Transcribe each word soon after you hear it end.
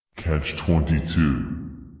Catch 22,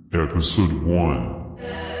 Episode 1,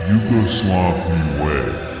 Yugoslavni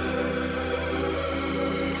Way.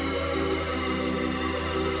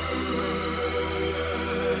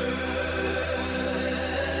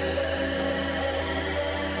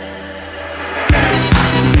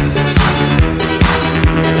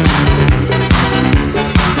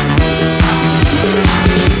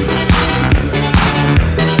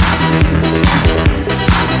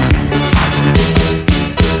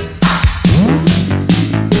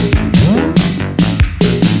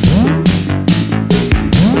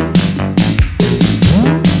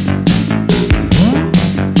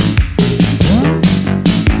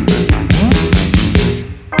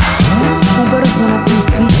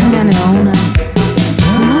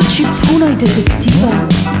 Detektiva,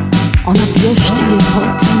 ona plješti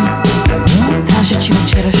ljepotom, tražeći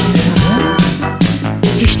večerašnji rad.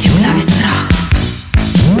 Tišti u glavi strah,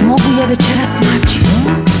 mogu je večeras naći,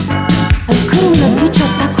 ali krvna diča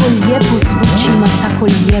tako lijepo zvuči, ima tako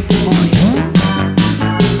lijep boj.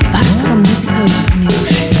 Barska muzika je puni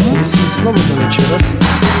uši. Mislim slobodno večeras.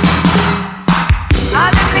 A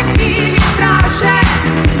detektivi traže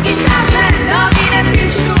i traže, novine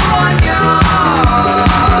pišu o njoj.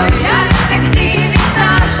 A detektivi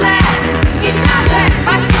traže i traže,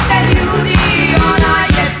 pasite ljudi, ona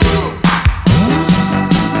je tu.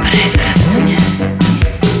 Prekrasan je,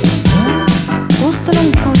 mislim.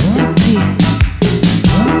 Ostanem kao sve prije,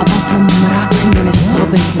 a potom mrak njene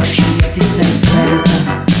sobe kuši uzdi se i kreveta.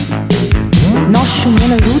 Noš u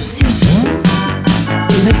njenoj ruci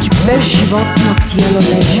i već bezživotno tijelo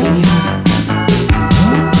leži u njoj.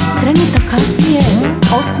 Trenutak kasnije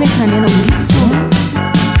osmijeh na njenom licu,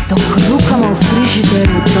 dok rukama u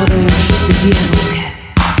frižideru dodaje još 2 ruke.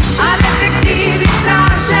 A detektivi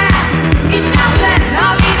traže i traže,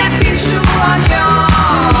 novine pišu o njoj.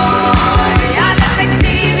 A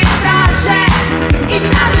detektivi traže i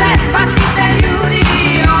traže, pasite ljudi,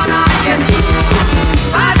 ona je tu.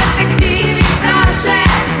 A detektivi traže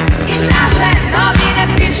i traže, novine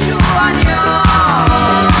pišu o njoj.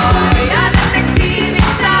 A detektivi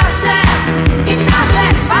traže i traže,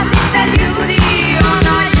 pasite ljudi,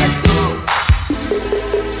 ona je tu.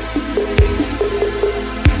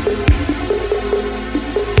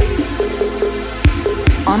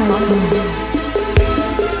 Ona je tu.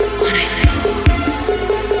 Ona je tu.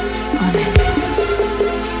 Ona je tu.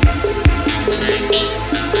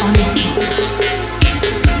 Ona je tu.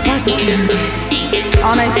 Pazite ljudi.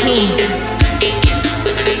 Ona je tu.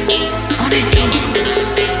 Ona je tu.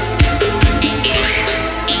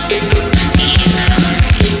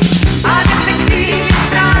 A detektivi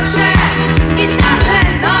traže i traže,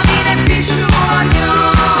 novine pišu o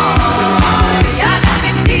njoj. A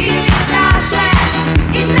detektivi traže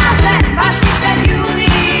i traže, pasite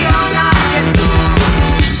ljudi, ona je tu.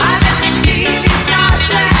 A detektivi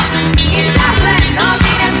traže i traže,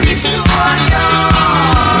 novine pišu o njoj.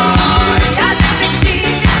 A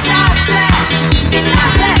detektivi traže i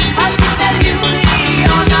traže, pasite ljudi,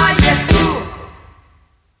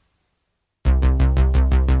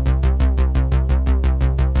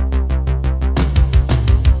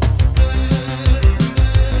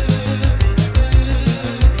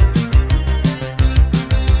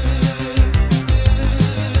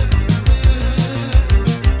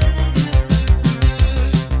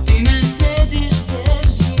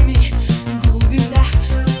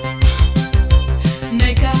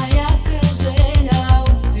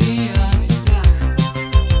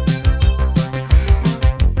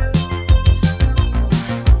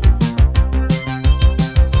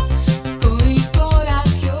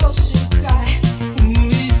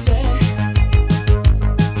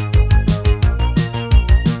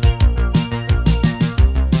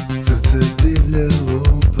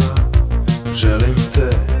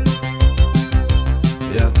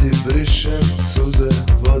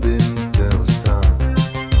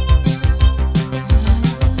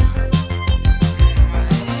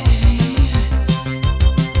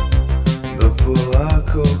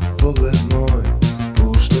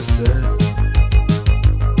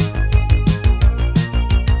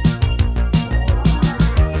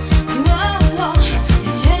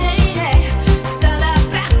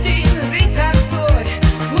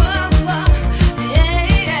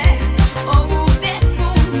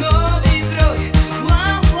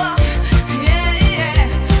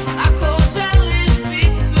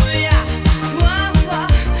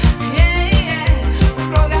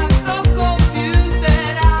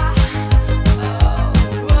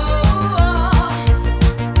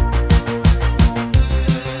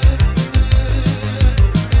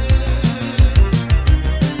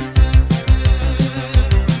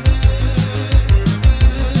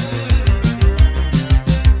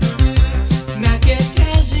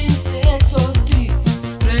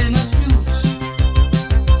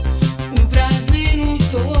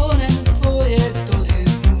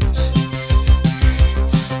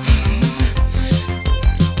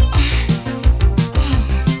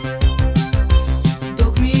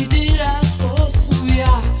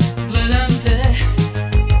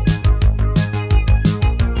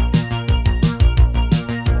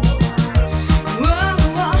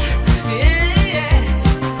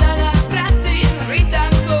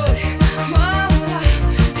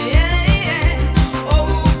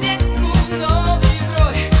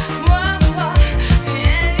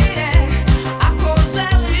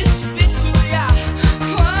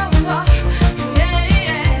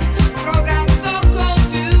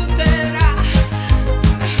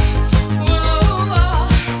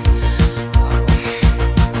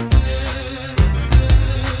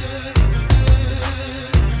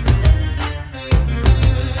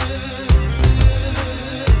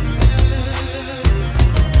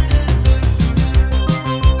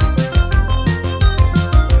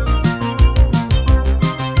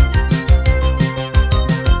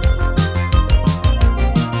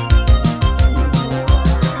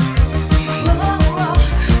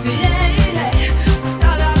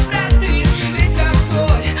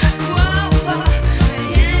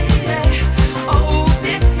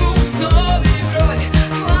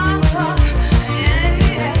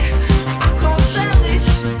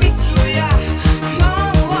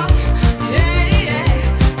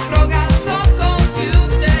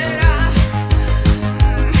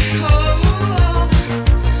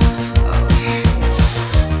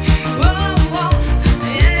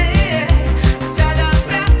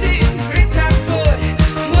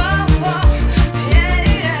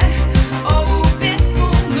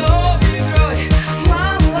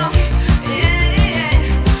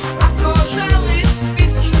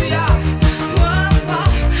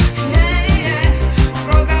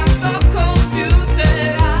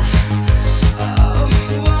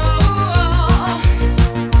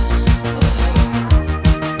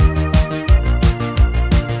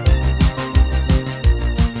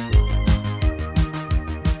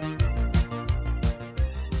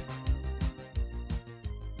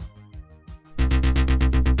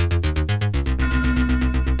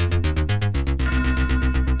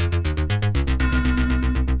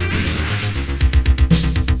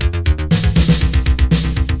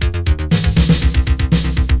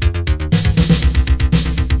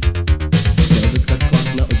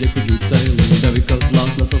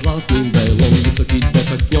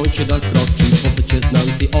 će da kroči, postaće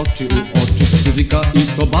znanci oči u oči. Muzika ih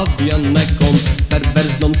obavija nekom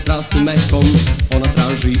perverznom strasti mekom. Ona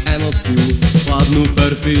traži emociju, hladnu,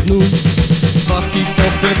 perfidnu. Svaki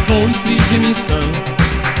pokret tvoj sviđa mi se.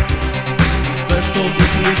 Sve što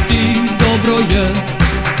učiniš ti dobro je.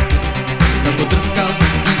 Kako drska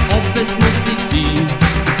i obesna si ti,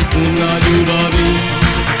 ti si puna ljubavi.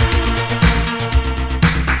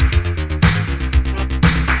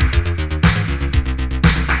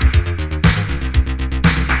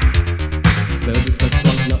 Beogradska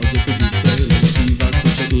hladna odjeka videla, siva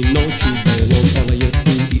kuća i noću belom. Ona je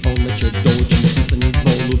tu i ona će doći, pucanje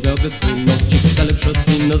bolu beogradskoj noći. Najlepša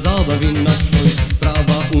si na zabavi našoj,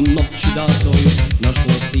 prava u noći datoj.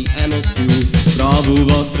 Našla si emociju, pravu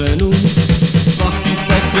vatrenu. Svaki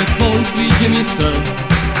pokret tvoj sviđa mi se.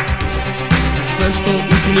 Sve što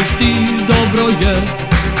učiniš ti dobro je.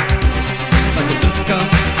 Tako drska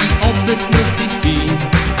i obesna si ti,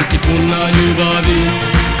 ti si puna ljubavi.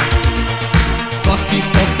 Svaki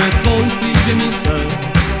pokret tvoj sviđa mi se.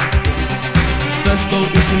 Sve što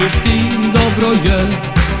učiniš ti dobro je.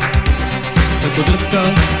 Tako drska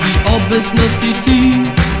i obesna si ti,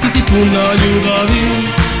 ti si puna ljubavi.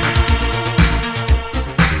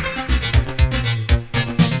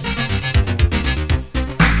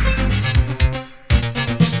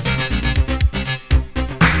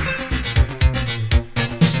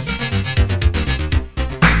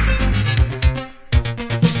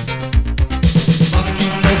 Svaki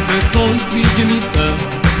pokret tvoj sviđa mi se.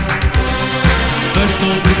 Sve što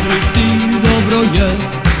učiniš ti dobro je.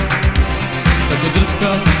 Tako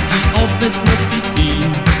drska i obesna si ti,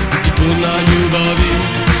 ti si puna ljubavi.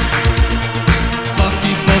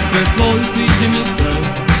 Svaki pokret tvoj sviđa mi se.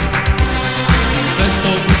 Sve što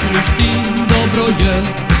učiniš ti dobro je.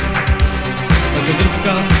 Tako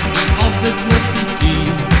drska i obesna si ti,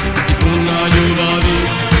 ti si puna ljubavi.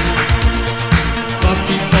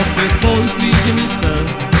 Svaki pokret tvoj sviđa mi se.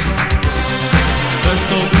 Sve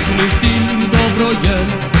što učiniš ti dobro je.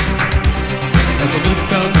 Tako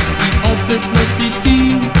drska i obesna si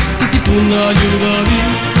ti, ti si puna ljubavi.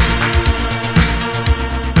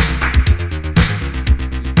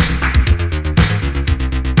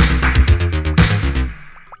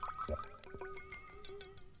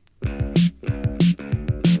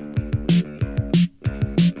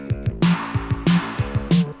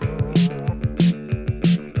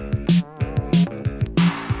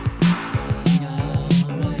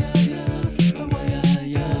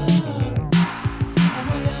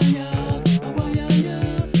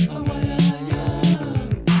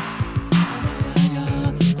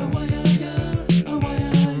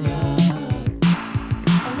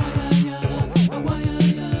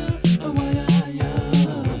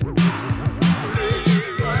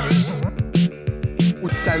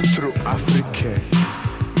 Centru Afrike,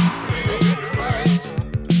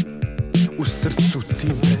 u srcu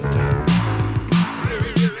Tibeta,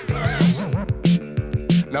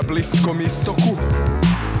 na Bliskom istoku,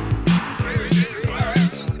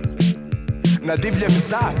 na Divljem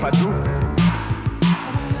zapadu,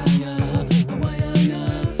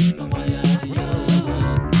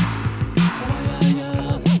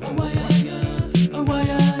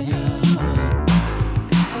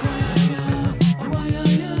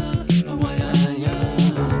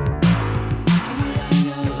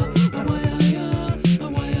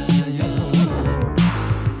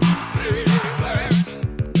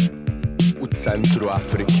 centru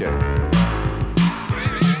Afrike,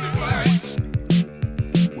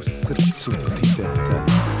 u srcu Tibeta,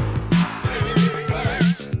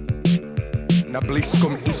 na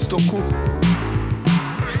Bliskom istoku,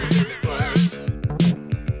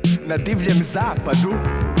 na Divljem zapadu.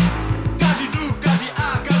 Kaži du, kaži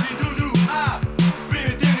a, kaži du du a.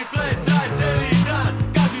 Primitivni ples traje cijeli dan.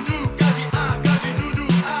 Kaži du, kaži a, kaži du du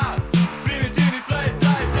a. Primitivni ples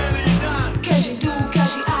traje cijeli dan. Kaži du,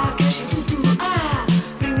 kaži a, kaži du du a.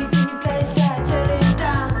 Primitivni ples traje cijeli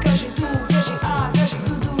dan. Kaži du, kaži a, kaži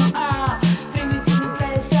du du a. Primitivni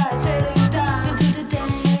ples traje cijeli dan. Do do do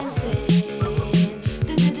dancing,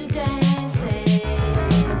 do do do dancing,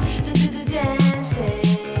 do do do dancing,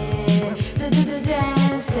 do do do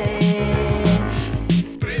dancing.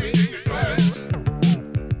 Primitivni ples,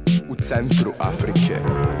 U centru Afrike,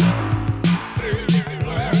 primitivni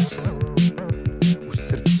ples, u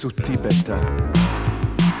srcu Tibeta,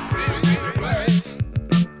 primitivni ples,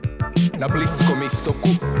 na Bliskom istoku,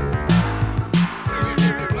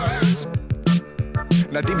 primitivni ples,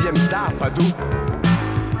 na Divljem zapadu.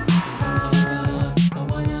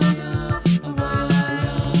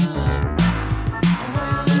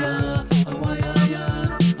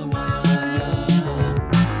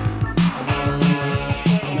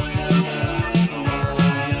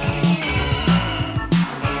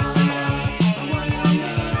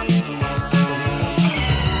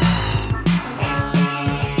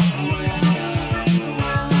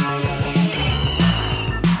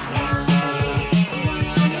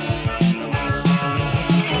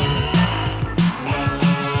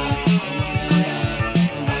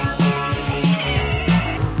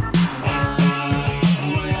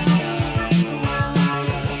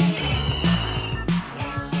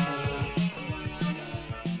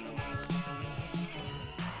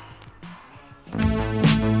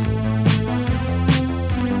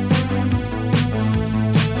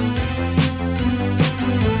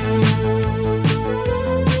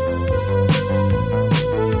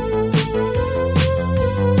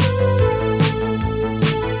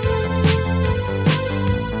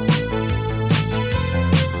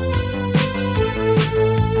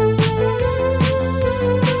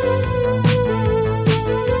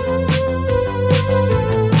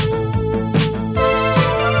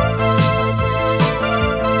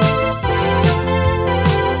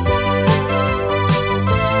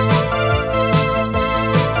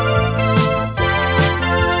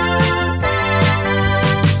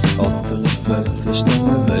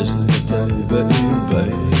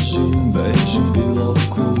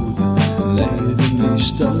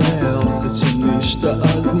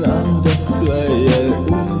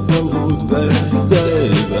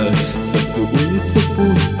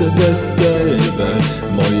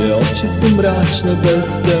 mračne bez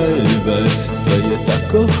tebe. Sve je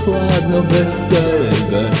tako hladno bez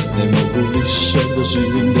tebe. Ne mogu više da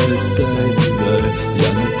živim bez tebe. Ja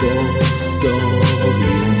ne postojim.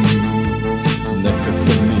 Nekad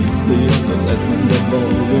sam mislio da ne znam da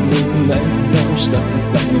volim i ne znam šta se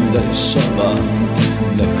sa mnom dešava.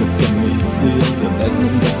 Nekad sam mislio da ne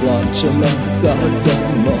znam da plačem, a sada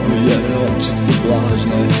moje oči su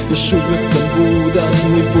vlažne. Još uvijek sam budan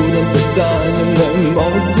i budan te sanjem. Ne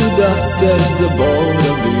mogu da te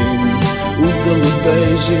zaboravim. Uzalud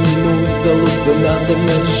bežim, uzalud se nadam,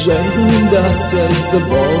 ne želim da te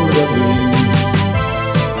zaboravim.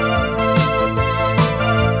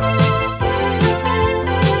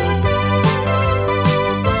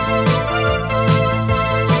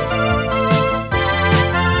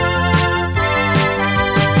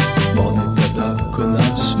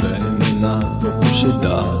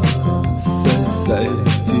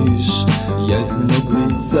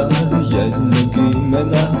 Jednog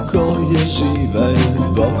imena koje žive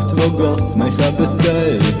zbog tvog osmeha bez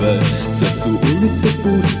tebe. Sve su ulice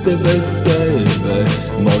puste bez tebe.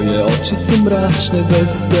 Moje oči su mračne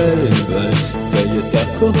bez tebe. Sve je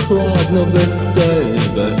tako hladno bez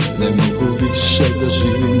tebe. Ne mogu više da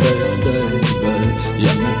živim bez tebe.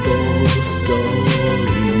 Ja ne postojim.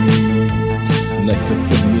 Nekad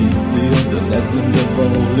sam mislio da ne znam da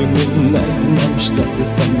volim i ne znam šta se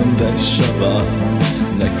sa mnom dešava.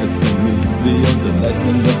 Nekad sam mislio da ne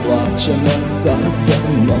znam da plačem, a sada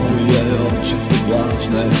moje oči su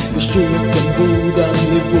vlažne. Još uvijek sam budan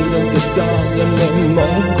i budan te sanjam. Ne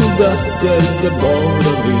mogu da te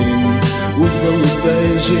zaboravim. Uzalud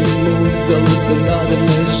bežim, uzalud se nadam,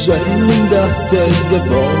 ne želim da te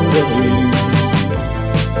zaboravim.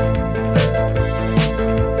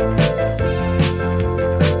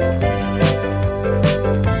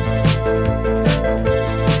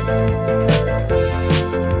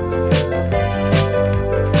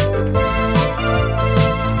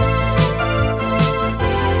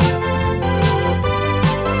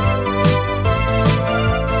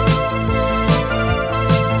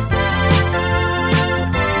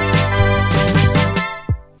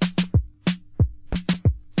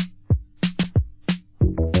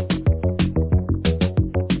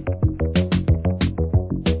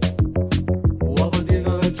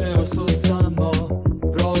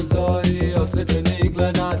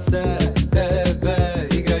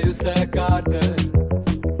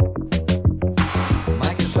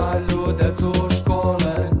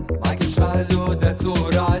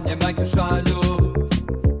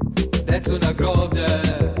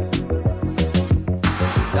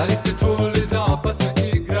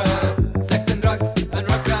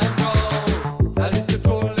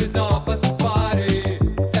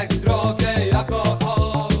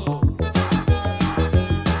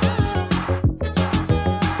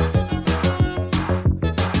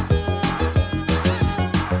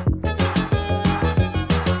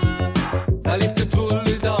 Da li ste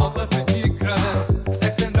čuli za opasne igre,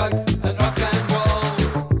 seks and drugs and rock and roll?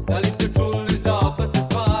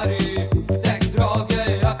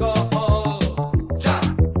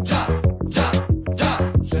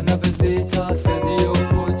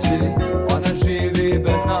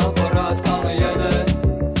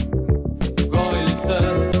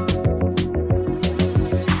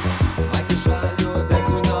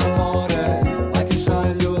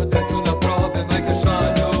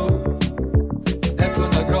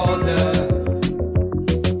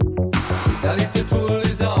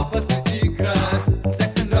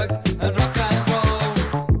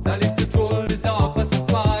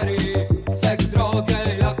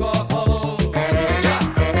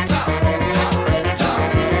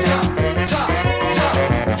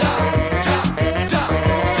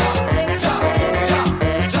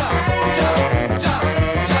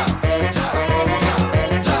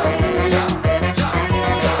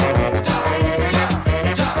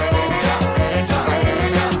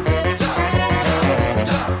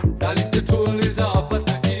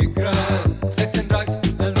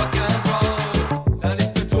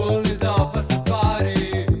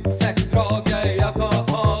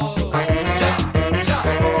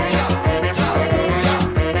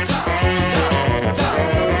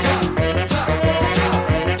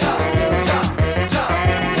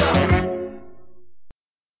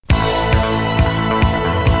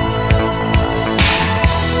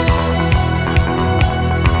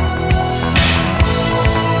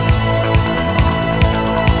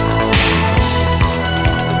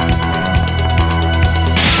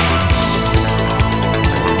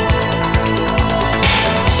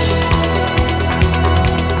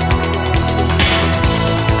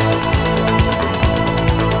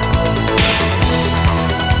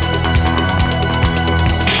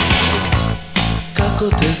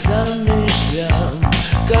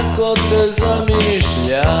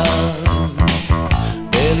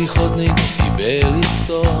 Beli hodnik i beli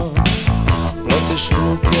sto, ploteš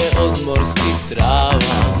ruke od morskih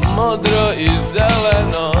trava. Modro i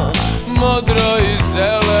zeleno, modro i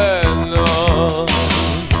zeleno.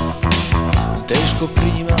 Teško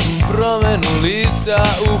primam promenu lica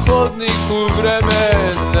u hodniku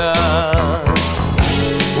vremena.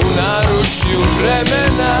 U naručju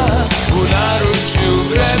vremena, u naručju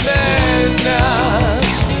vremena,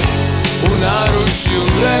 u naručju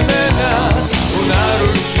vremena, u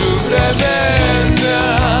naručju vremena.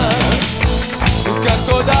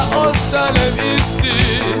 Kako da ostanem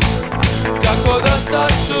isti, kako da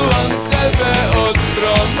sačuvam sebe od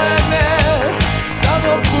promene,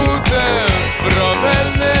 samo putem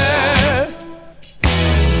promene.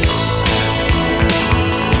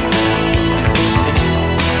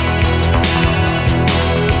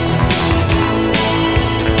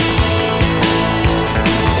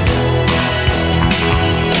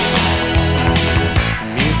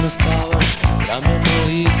 Mirno spavaš i pramen u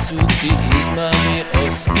licu ti izmami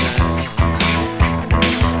osmeh.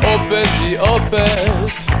 Opet i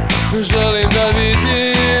opet želim da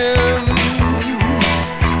vidim.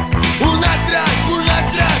 Unatrag,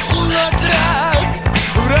 unatrag, unatrag,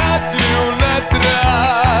 vrati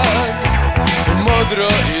unatrag. Modro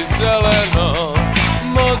i zeleno,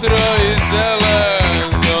 modro i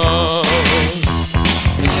zeleno.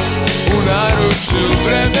 U naručju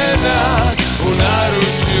vremena, u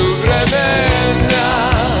naručju vremena,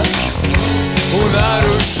 u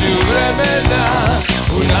naručju vremena,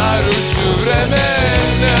 u naručju vremena.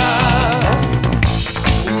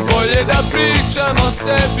 Bolje da pričam o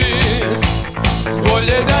sebi,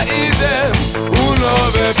 bolje da idem u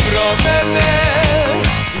nove promene,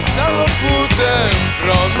 samo putem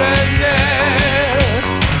promene.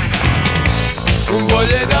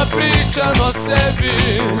 Bolje da pričam o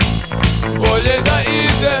sebi, bolje da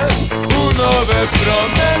idem u nove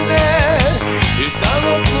promene i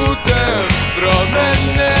samo putem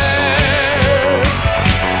promene.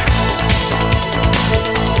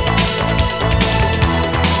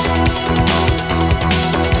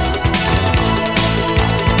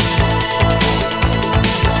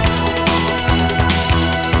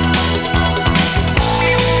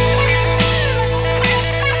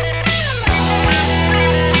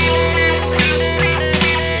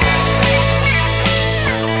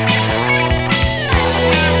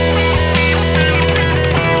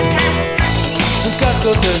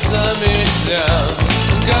 Kako te zamišljam,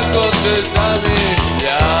 kako te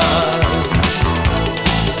zamišljam,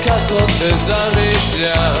 kako te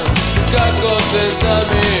zamišljam, kako te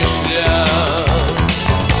zamišljam.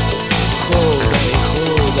 Hodaj,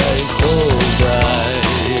 hodaj, hodaj,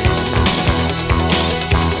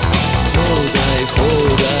 hodaj,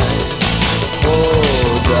 hodaj,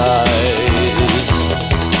 hodaj.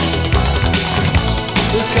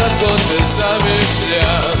 Kako te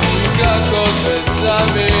zamišljam, kako te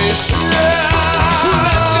zamišljam.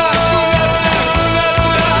 Unatrag, unatrag,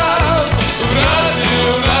 unatrag, vrati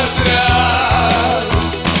unatrag.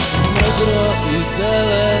 Modro i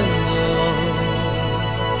zeleno.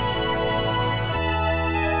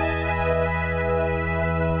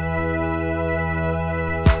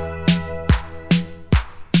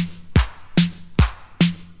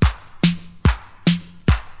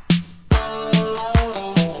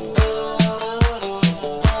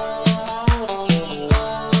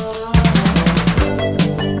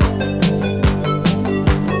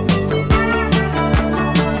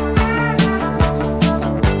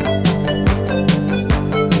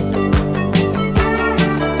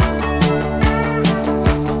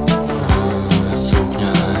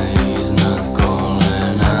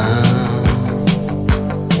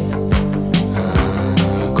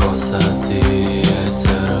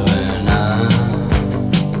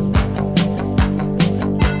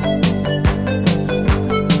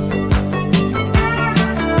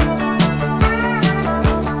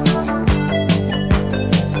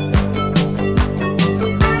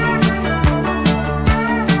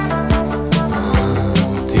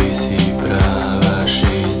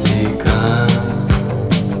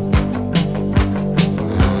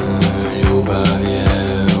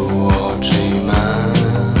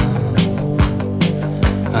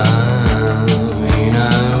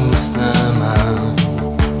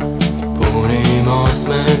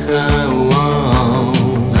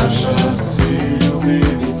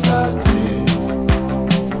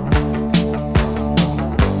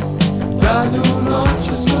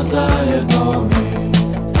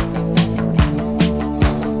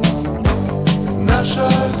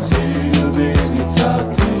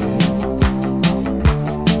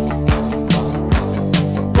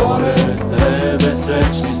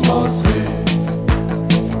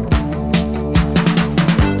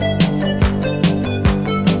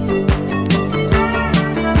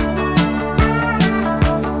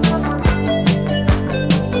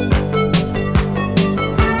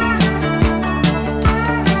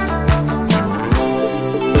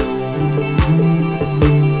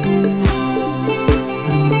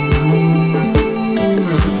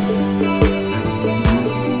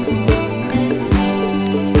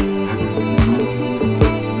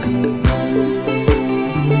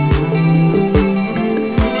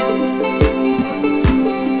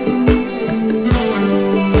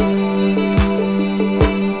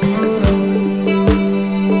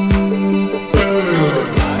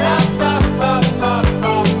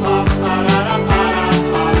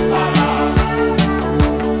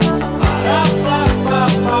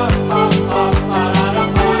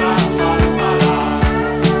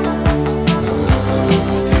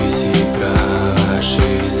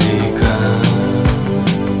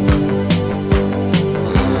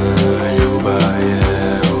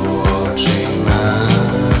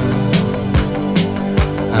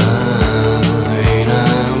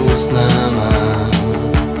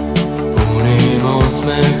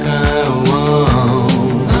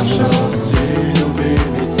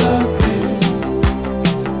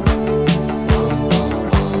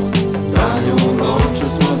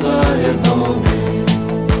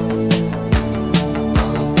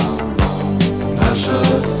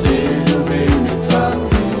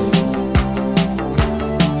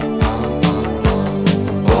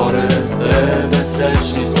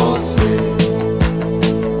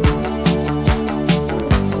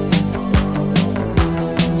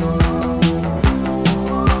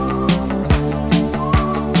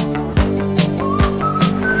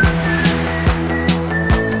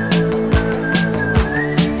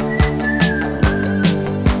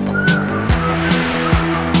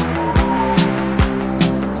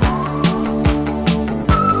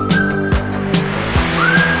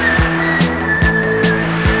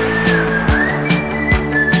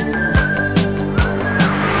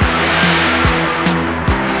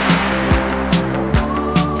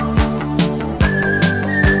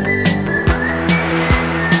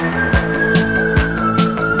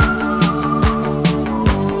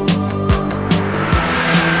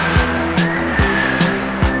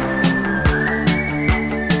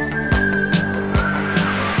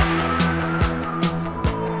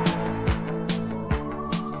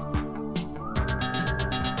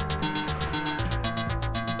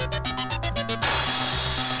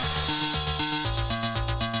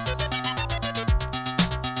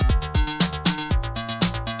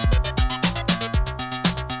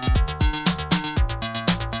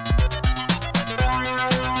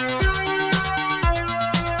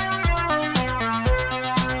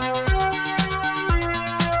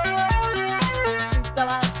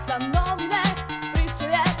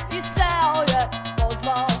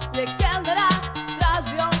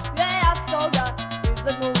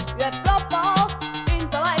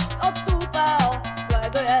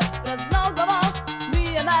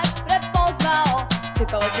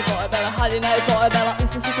 Cipele su tvoje bele haljine i tvoje bela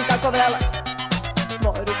usta su ti tako vrele.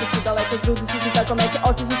 Tvoje ruke su daleko, grudi su ti tako meke,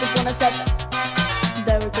 oči su ti pune sete.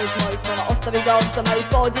 Devojko iz mojih snova, ostavi ga ovcama i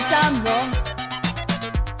pođi sa mnom.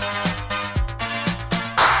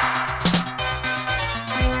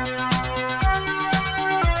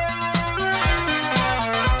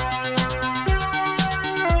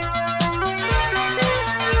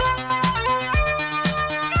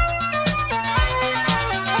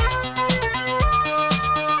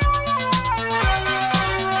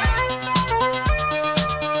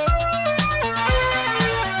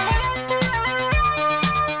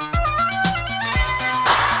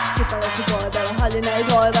 Cipele su tvoje bele haljine i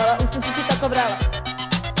tvoje bela usta su ti tako vrele.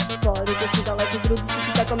 Tvoje ruke su daleko, grudi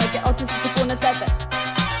su ti tako meke, oči su ti pune sete.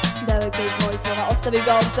 Devojko iz mojih snova, ostavi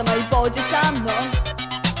ga ovcama i pođi sa mnom.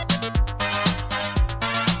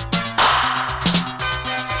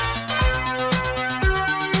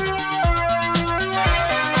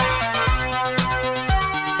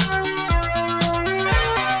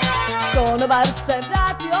 Konobar se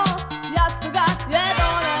vratio, jasno ga je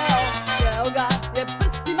doneo, jeo ga je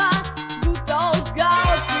prstima, gutao ga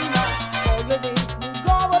očima. Pogledi mu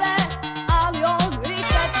govore, ali on ih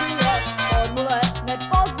ne čuje, formule ne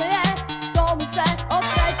poznaje, to mu se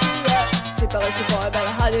osvećuje. Cipele su tvoje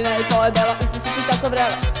bele haljine i tvoje bela usta su ti tako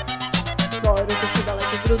vrele. Tvoje ruke su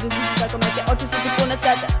daleko, grudi su ti tako meke, oči su ti pune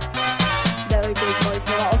sete. Devojko iz mojih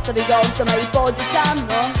snova, ostavi ga ovcama i pođi sa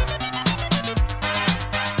mnom.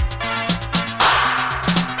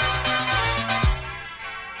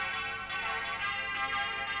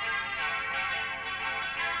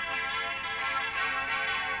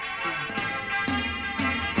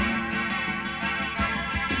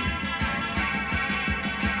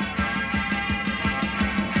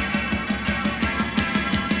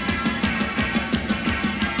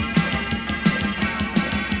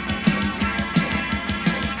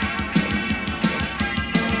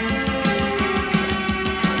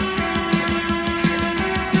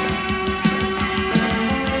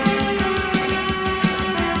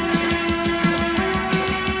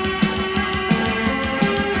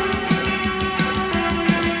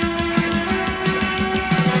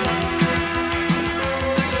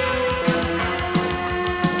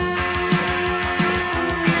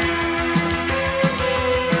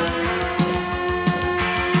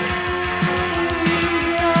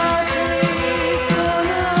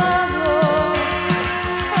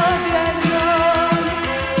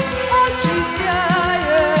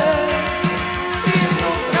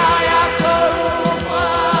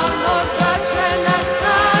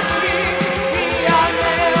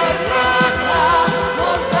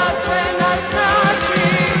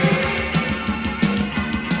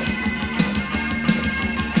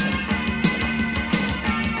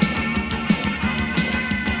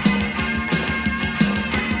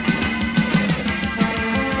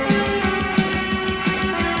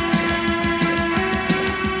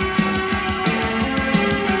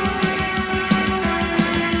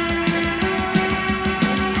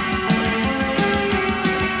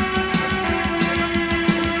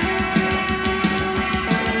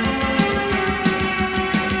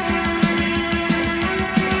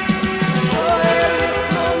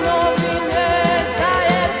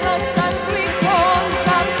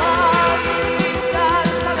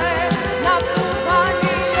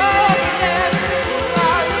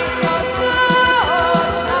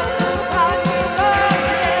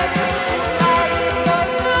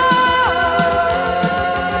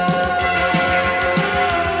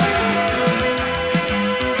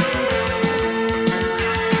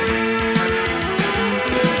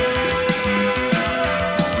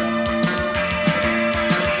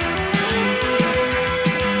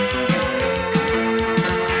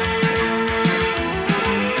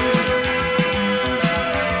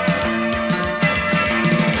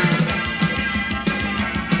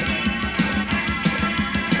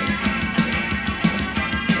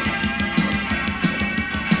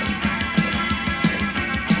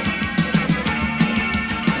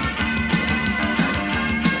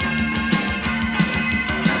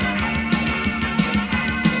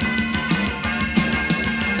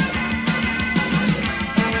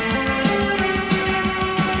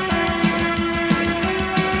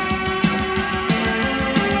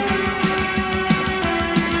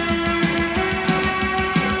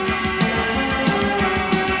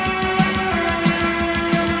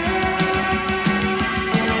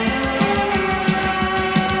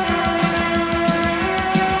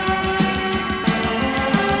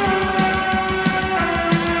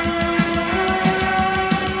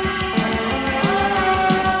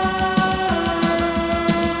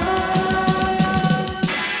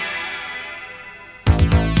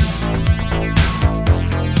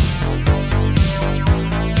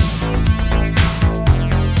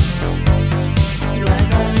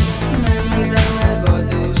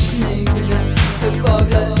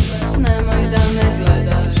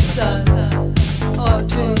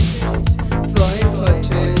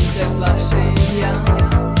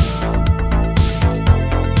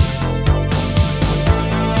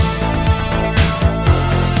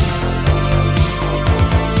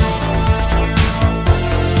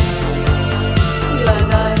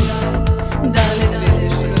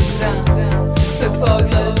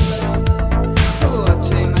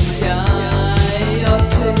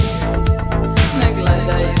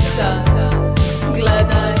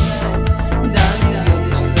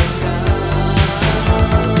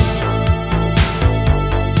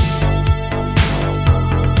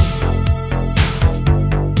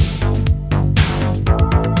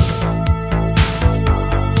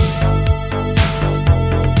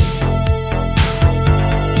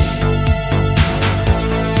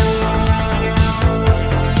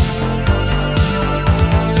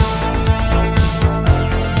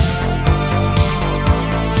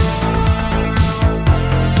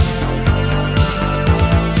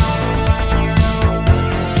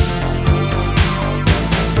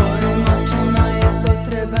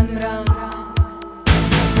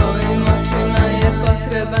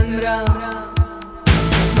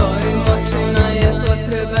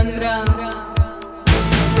 potreban rad,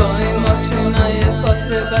 tvojim očima je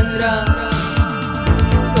potreban rad.